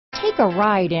Take a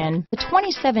ride in the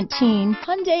 2017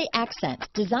 Hyundai Accent.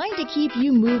 Designed to keep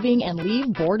you moving and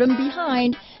leave boredom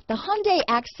behind, the Hyundai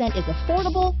Accent is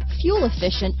affordable, fuel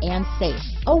efficient, and safe.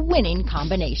 A winning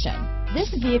combination. This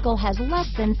vehicle has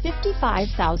less than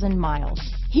 55,000 miles.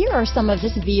 Here are some of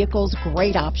this vehicle's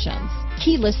great options: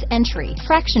 keyless entry,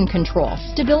 traction control,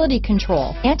 stability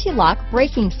control, anti-lock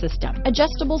braking system,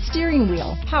 adjustable steering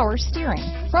wheel, power steering,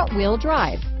 front wheel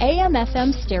drive,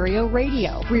 AM/FM stereo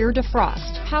radio, rear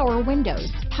defrost, power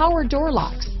windows, power door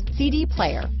locks, CD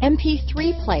player,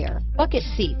 MP3 player, bucket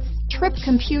seats, trip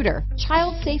computer,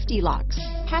 child safety locks,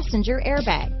 passenger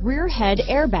airbag, rear head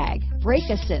airbag, brake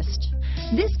assist.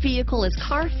 This vehicle is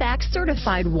Carfax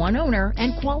certified one owner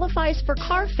and qualifies for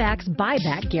Carfax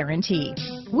buyback guarantee.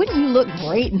 Wouldn't you look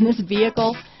great in this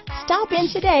vehicle? Stop in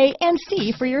today and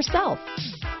see for yourself.